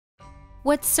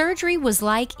What surgery was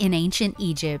like in ancient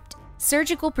Egypt.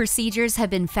 Surgical procedures have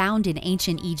been found in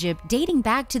ancient Egypt dating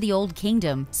back to the Old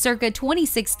Kingdom, circa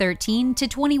 2613 to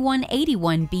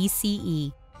 2181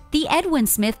 BCE. The Edwin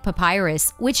Smith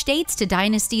Papyrus, which dates to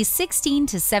dynasties 16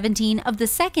 to 17 of the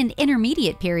Second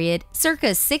Intermediate Period, circa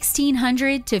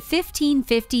 1600 to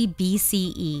 1550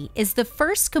 BCE, is the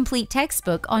first complete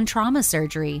textbook on trauma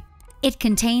surgery. It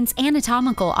contains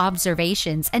anatomical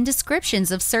observations and descriptions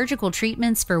of surgical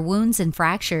treatments for wounds and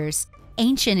fractures.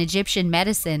 Ancient Egyptian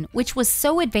medicine, which was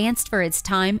so advanced for its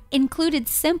time, included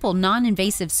simple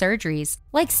non-invasive surgeries,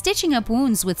 like stitching up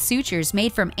wounds with sutures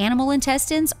made from animal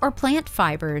intestines or plant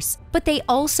fibers. But they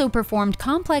also performed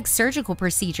complex surgical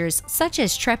procedures such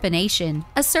as trepanation,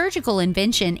 a surgical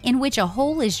invention in which a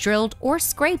hole is drilled or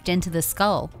scraped into the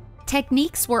skull.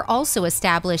 Techniques were also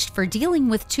established for dealing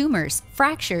with tumors,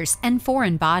 fractures, and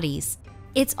foreign bodies.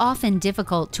 It's often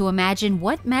difficult to imagine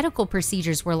what medical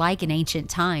procedures were like in ancient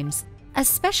times,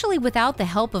 especially without the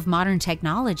help of modern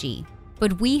technology.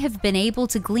 But we have been able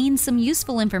to glean some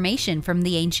useful information from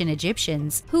the ancient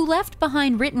Egyptians, who left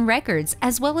behind written records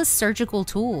as well as surgical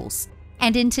tools.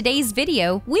 And in today's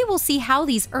video, we will see how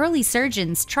these early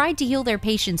surgeons tried to heal their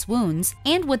patients' wounds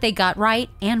and what they got right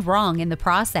and wrong in the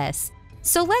process.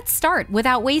 So let's start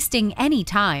without wasting any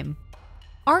time.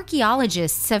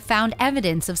 Archaeologists have found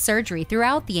evidence of surgery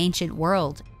throughout the ancient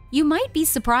world. You might be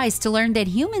surprised to learn that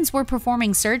humans were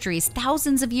performing surgeries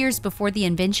thousands of years before the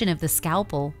invention of the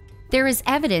scalpel. There is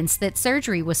evidence that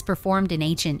surgery was performed in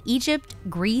ancient Egypt,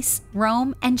 Greece,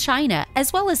 Rome, and China,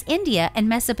 as well as India and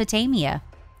Mesopotamia.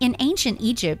 In ancient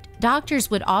Egypt,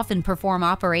 doctors would often perform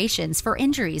operations for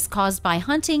injuries caused by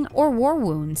hunting or war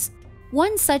wounds.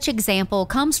 One such example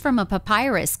comes from a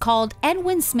papyrus called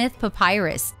Edwin Smith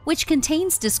Papyrus, which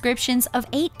contains descriptions of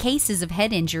 8 cases of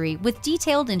head injury with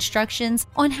detailed instructions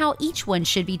on how each one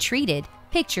should be treated,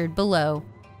 pictured below.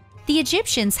 The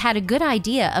Egyptians had a good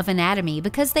idea of anatomy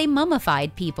because they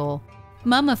mummified people.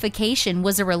 Mummification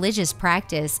was a religious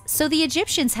practice, so the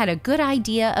Egyptians had a good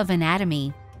idea of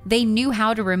anatomy. They knew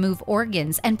how to remove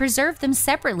organs and preserve them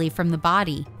separately from the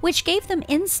body, which gave them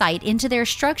insight into their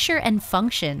structure and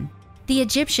function. The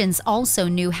Egyptians also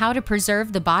knew how to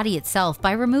preserve the body itself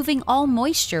by removing all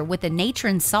moisture with a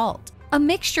natron salt, a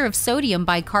mixture of sodium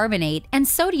bicarbonate and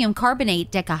sodium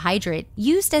carbonate decahydrate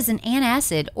used as an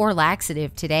antacid or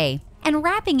laxative today, and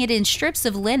wrapping it in strips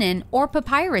of linen or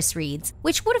papyrus reeds,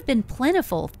 which would have been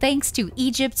plentiful thanks to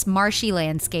Egypt's marshy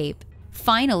landscape.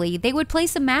 Finally, they would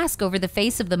place a mask over the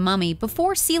face of the mummy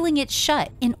before sealing it shut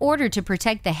in order to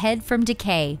protect the head from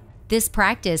decay. This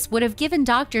practice would have given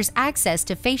doctors access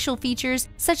to facial features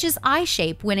such as eye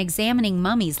shape when examining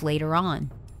mummies later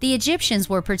on. The Egyptians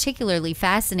were particularly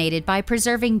fascinated by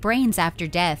preserving brains after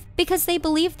death because they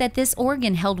believed that this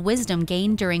organ held wisdom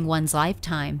gained during one's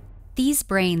lifetime. These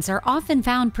brains are often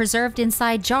found preserved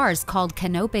inside jars called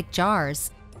canopic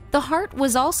jars. The heart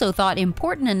was also thought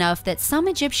important enough that some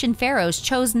Egyptian pharaohs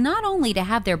chose not only to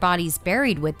have their bodies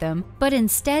buried with them, but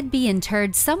instead be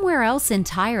interred somewhere else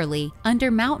entirely,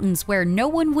 under mountains where no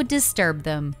one would disturb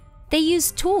them. They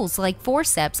used tools like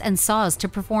forceps and saws to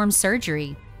perform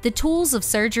surgery. The tools of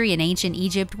surgery in ancient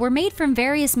Egypt were made from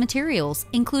various materials,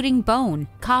 including bone,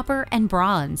 copper, and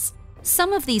bronze.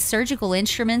 Some of these surgical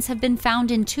instruments have been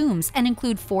found in tombs and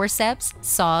include forceps,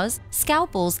 saws,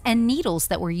 scalpels, and needles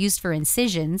that were used for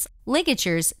incisions,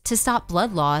 ligatures to stop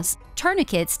blood loss,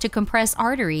 tourniquets to compress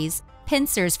arteries,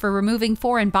 pincers for removing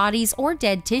foreign bodies or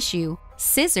dead tissue,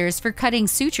 scissors for cutting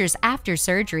sutures after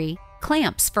surgery,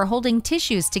 clamps for holding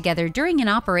tissues together during an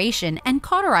operation and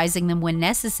cauterizing them when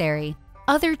necessary.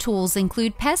 Other tools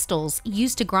include pestles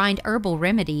used to grind herbal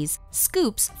remedies,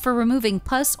 scoops for removing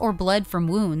pus or blood from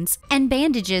wounds, and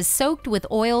bandages soaked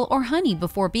with oil or honey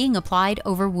before being applied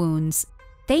over wounds.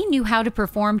 They knew how to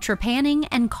perform trepanning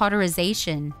and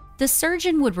cauterization. The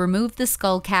surgeon would remove the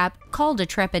skull cap, called a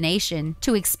trepanation,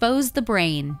 to expose the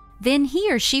brain. Then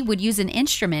he or she would use an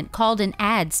instrument called an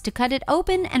adze to cut it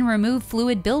open and remove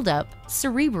fluid buildup,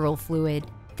 cerebral fluid.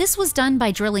 This was done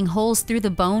by drilling holes through the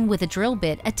bone with a drill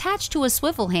bit attached to a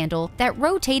swivel handle that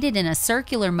rotated in a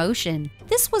circular motion.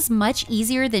 This was much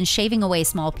easier than shaving away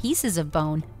small pieces of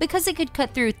bone because it could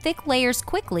cut through thick layers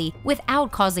quickly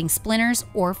without causing splinters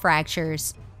or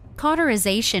fractures.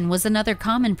 Cauterization was another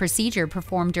common procedure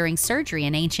performed during surgery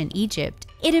in ancient Egypt.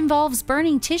 It involves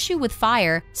burning tissue with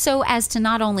fire so as to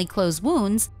not only close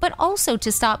wounds, but also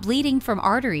to stop bleeding from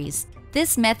arteries.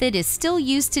 This method is still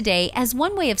used today as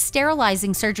one way of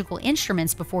sterilizing surgical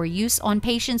instruments before use on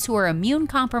patients who are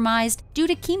immune-compromised due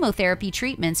to chemotherapy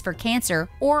treatments for cancer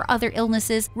or other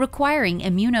illnesses requiring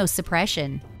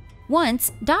immunosuppression.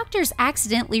 Once, doctors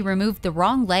accidentally removed the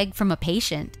wrong leg from a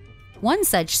patient. One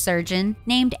such surgeon,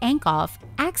 named Ankoff,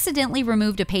 accidentally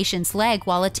removed a patient's leg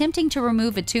while attempting to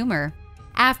remove a tumor.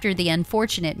 After the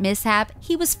unfortunate mishap,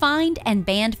 he was fined and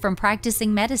banned from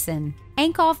practicing medicine.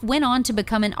 Ankoff went on to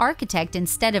become an architect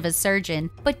instead of a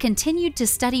surgeon, but continued to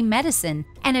study medicine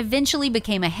and eventually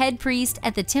became a head priest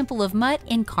at the Temple of Mut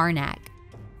in Karnak.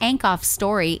 Ankoff's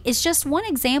story is just one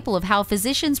example of how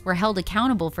physicians were held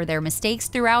accountable for their mistakes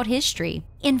throughout history.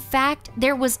 In fact,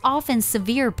 there was often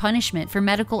severe punishment for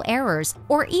medical errors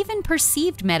or even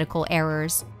perceived medical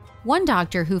errors. One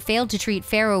doctor who failed to treat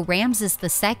Pharaoh Ramses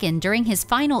II during his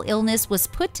final illness was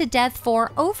put to death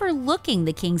for overlooking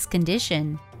the king's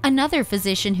condition. Another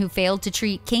physician who failed to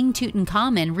treat King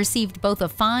Tutankhamun received both a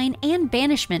fine and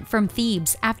banishment from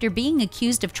Thebes after being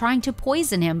accused of trying to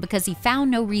poison him because he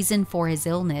found no reason for his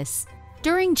illness.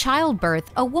 During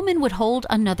childbirth, a woman would hold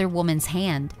another woman's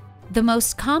hand. The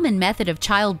most common method of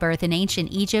childbirth in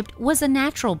ancient Egypt was a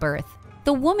natural birth.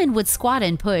 The woman would squat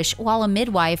and push while a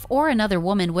midwife or another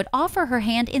woman would offer her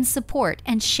hand in support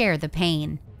and share the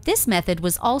pain. This method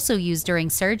was also used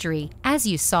during surgery, as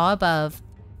you saw above.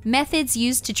 Methods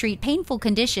used to treat painful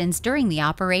conditions during the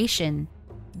operation.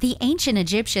 The ancient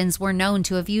Egyptians were known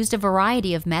to have used a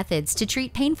variety of methods to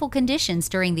treat painful conditions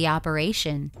during the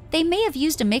operation. They may have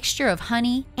used a mixture of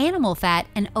honey, animal fat,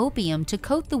 and opium to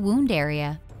coat the wound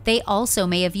area. They also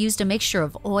may have used a mixture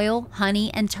of oil,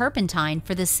 honey, and turpentine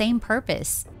for the same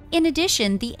purpose. In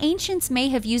addition, the ancients may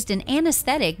have used an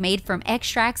anesthetic made from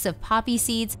extracts of poppy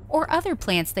seeds or other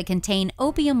plants that contain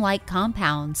opium-like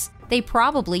compounds. They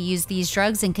probably used these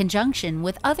drugs in conjunction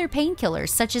with other painkillers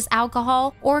such as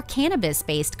alcohol or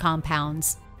cannabis-based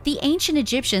compounds. The ancient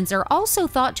Egyptians are also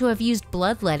thought to have used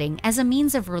bloodletting as a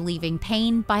means of relieving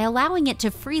pain by allowing it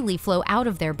to freely flow out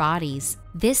of their bodies.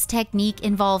 This technique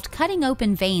involved cutting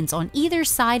open veins on either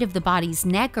side of the body's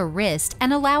neck or wrist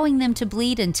and allowing them to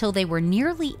bleed until they were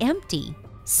nearly empty.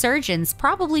 Surgeons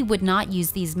probably would not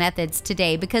use these methods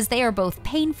today because they are both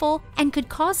painful and could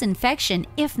cause infection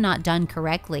if not done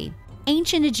correctly.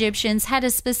 Ancient Egyptians had a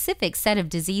specific set of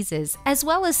diseases as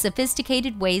well as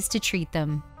sophisticated ways to treat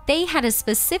them. They had a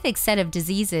specific set of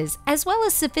diseases as well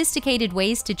as sophisticated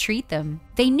ways to treat them.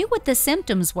 They knew what the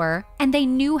symptoms were and they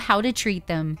knew how to treat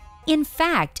them. In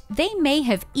fact, they may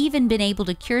have even been able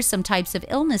to cure some types of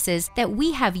illnesses that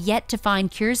we have yet to find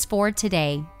cures for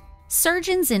today.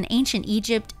 Surgeons in ancient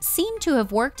Egypt seem to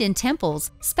have worked in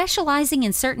temples, specializing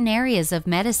in certain areas of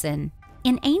medicine.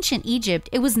 In ancient Egypt,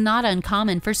 it was not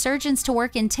uncommon for surgeons to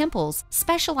work in temples,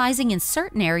 specializing in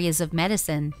certain areas of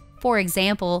medicine. For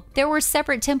example, there were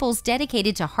separate temples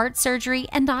dedicated to heart surgery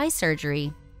and eye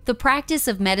surgery. The practice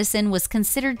of medicine was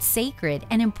considered sacred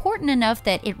and important enough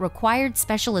that it required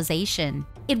specialization.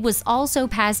 It was also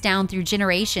passed down through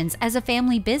generations as a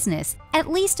family business, at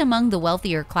least among the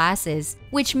wealthier classes,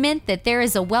 which meant that there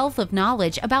is a wealth of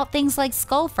knowledge about things like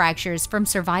skull fractures from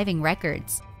surviving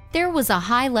records. There was a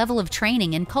high level of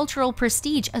training and cultural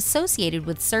prestige associated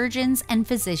with surgeons and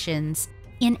physicians.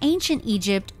 In ancient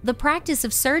Egypt, the practice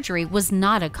of surgery was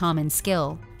not a common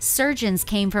skill. Surgeons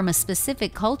came from a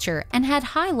specific culture and had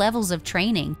high levels of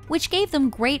training, which gave them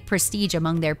great prestige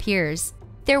among their peers.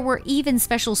 There were even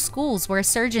special schools where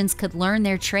surgeons could learn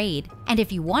their trade, and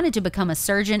if you wanted to become a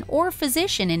surgeon or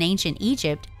physician in ancient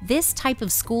Egypt, this type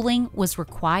of schooling was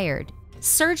required.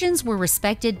 Surgeons were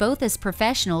respected both as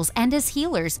professionals and as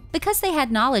healers because they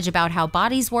had knowledge about how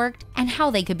bodies worked and how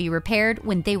they could be repaired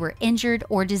when they were injured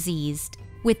or diseased.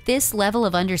 With this level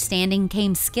of understanding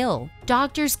came skill.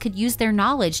 Doctors could use their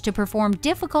knowledge to perform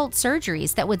difficult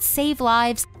surgeries that would save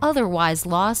lives otherwise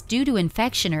lost due to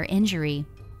infection or injury.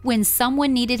 When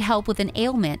someone needed help with an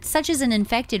ailment, such as an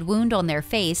infected wound on their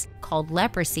face, called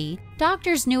leprosy,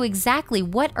 doctors knew exactly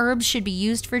what herbs should be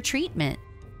used for treatment.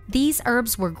 These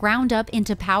herbs were ground up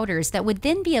into powders that would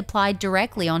then be applied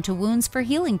directly onto wounds for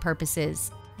healing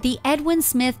purposes. The Edwin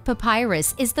Smith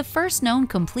Papyrus is the first known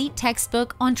complete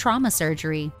textbook on trauma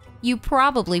surgery. You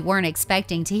probably weren't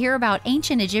expecting to hear about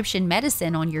ancient Egyptian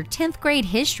medicine on your 10th grade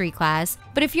history class,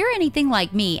 but if you're anything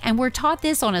like me and were taught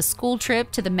this on a school trip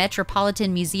to the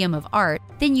Metropolitan Museum of Art,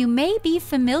 then you may be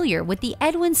familiar with the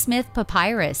Edwin Smith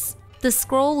Papyrus. The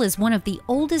scroll is one of the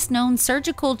oldest known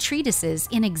surgical treatises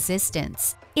in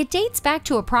existence. It dates back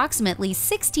to approximately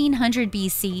 1600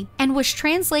 BC and was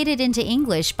translated into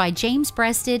English by James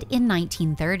Breasted in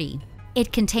 1930.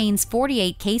 It contains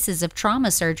 48 cases of trauma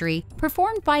surgery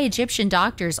performed by Egyptian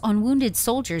doctors on wounded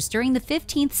soldiers during the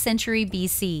 15th century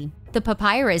BC. The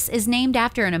papyrus is named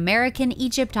after an American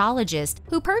Egyptologist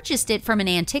who purchased it from an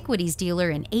antiquities dealer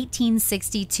in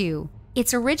 1862.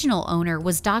 Its original owner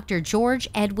was Dr. George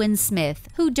Edwin Smith,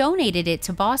 who donated it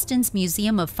to Boston's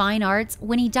Museum of Fine Arts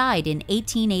when he died in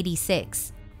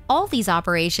 1886. All these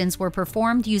operations were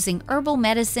performed using herbal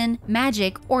medicine,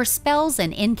 magic, or spells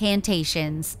and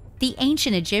incantations. The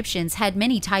ancient Egyptians had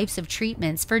many types of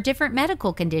treatments for different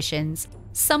medical conditions.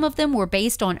 Some of them were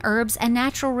based on herbs and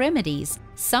natural remedies,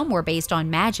 some were based on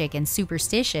magic and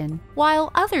superstition,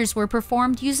 while others were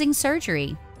performed using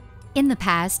surgery. In the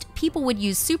past, people would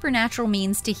use supernatural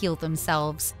means to heal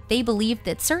themselves. They believed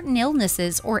that certain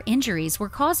illnesses or injuries were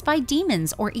caused by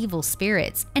demons or evil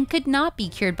spirits and could not be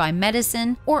cured by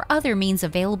medicine or other means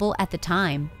available at the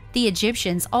time. The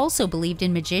Egyptians also believed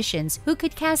in magicians who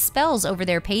could cast spells over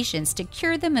their patients to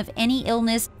cure them of any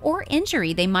illness or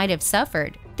injury they might have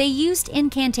suffered. They used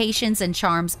incantations and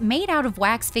charms made out of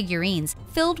wax figurines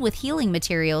filled with healing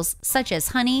materials such as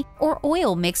honey or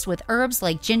oil mixed with herbs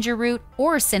like ginger root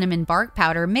or cinnamon bark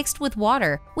powder mixed with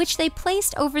water, which they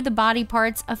placed over the body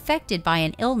parts affected by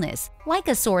an illness, like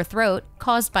a sore throat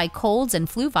caused by colds and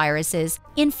flu viruses,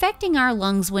 infecting our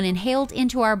lungs when inhaled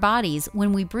into our bodies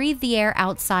when we breathe the air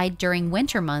outside during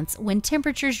winter months when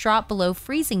temperatures drop below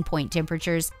freezing point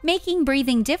temperatures, making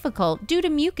breathing difficult due to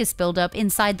mucus buildup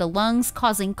inside the lungs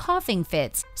causing coughing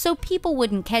fits, so people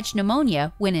wouldn't catch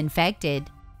pneumonia when infected.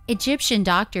 Egyptian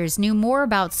doctors knew more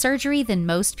about surgery than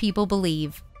most people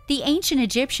believe. The ancient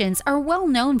Egyptians are well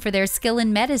known for their skill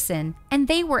in medicine, and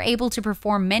they were able to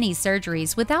perform many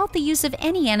surgeries without the use of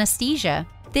any anesthesia.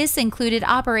 This included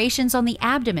operations on the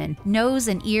abdomen, nose,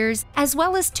 and ears, as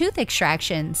well as tooth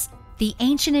extractions. The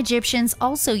ancient Egyptians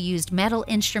also used metal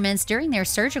instruments during their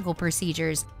surgical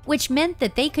procedures, which meant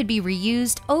that they could be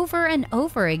reused over and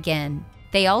over again.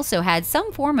 They also had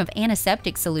some form of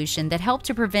antiseptic solution that helped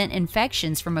to prevent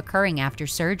infections from occurring after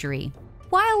surgery.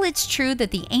 While it's true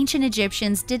that the ancient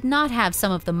Egyptians did not have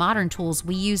some of the modern tools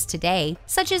we use today,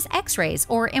 such as X-rays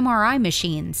or MRI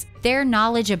machines, their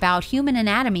knowledge about human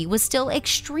anatomy was still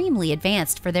extremely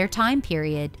advanced for their time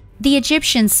period. The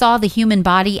Egyptians saw the human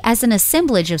body as an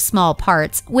assemblage of small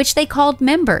parts, which they called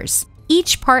members.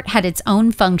 Each part had its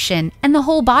own function, and the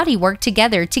whole body worked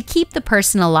together to keep the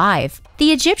person alive.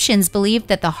 The Egyptians believed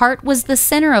that the heart was the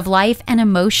center of life and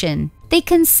emotion. They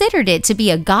considered it to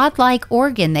be a godlike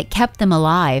organ that kept them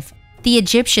alive. The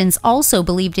Egyptians also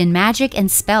believed in magic and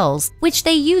spells, which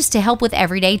they used to help with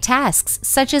everyday tasks,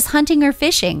 such as hunting or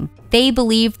fishing. They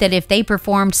believed that if they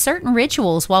performed certain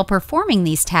rituals while performing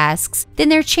these tasks, then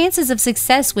their chances of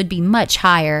success would be much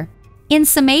higher. In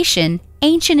summation,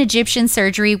 ancient Egyptian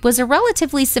surgery was a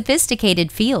relatively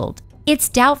sophisticated field. It's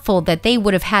doubtful that they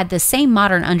would have had the same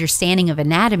modern understanding of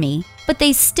anatomy, but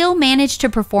they still managed to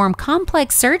perform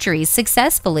complex surgeries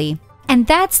successfully. And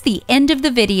that's the end of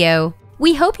the video.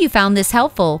 We hope you found this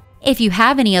helpful. If you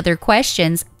have any other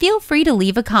questions, feel free to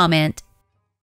leave a comment.